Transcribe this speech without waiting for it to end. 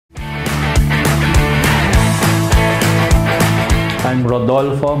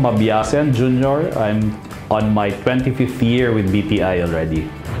Rodolfo Mabiasen Jr. I'm on my 25th year with BPI already.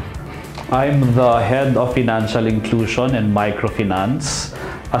 I'm the head of financial inclusion and microfinance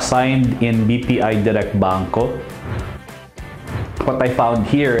assigned in BPI Direct Banco. What I found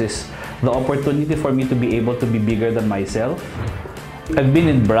here is the opportunity for me to be able to be bigger than myself. I've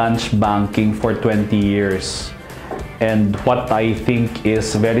been in branch banking for 20 years. And what I think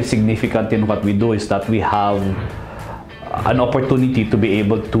is very significant in what we do is that we have an opportunity to be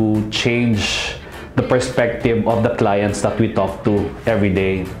able to change the perspective of the clients that we talk to every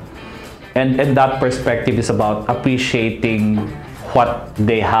day. And that perspective is about appreciating what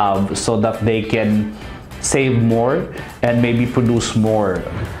they have so that they can save more and maybe produce more.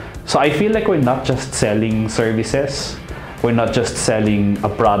 So I feel like we're not just selling services. We're not just selling a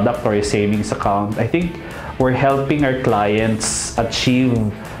product or a savings account. I think we're helping our clients achieve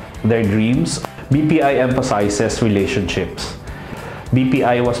their dreams. BPI emphasizes relationships.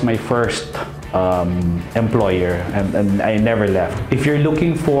 BPI was my first employer and I never left. If you're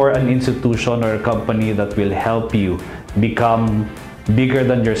looking for an institution or a company that will help you become bigger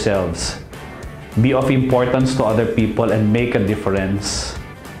than yourselves, be of importance to other people and make a difference,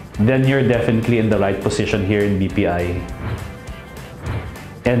 then you're definitely in the right position here in BPI.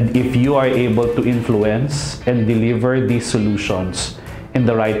 And if you are able to influence and deliver these solutions in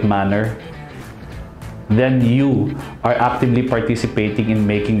the right manner, then you are actively participating in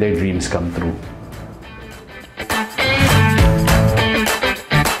making their dreams come true.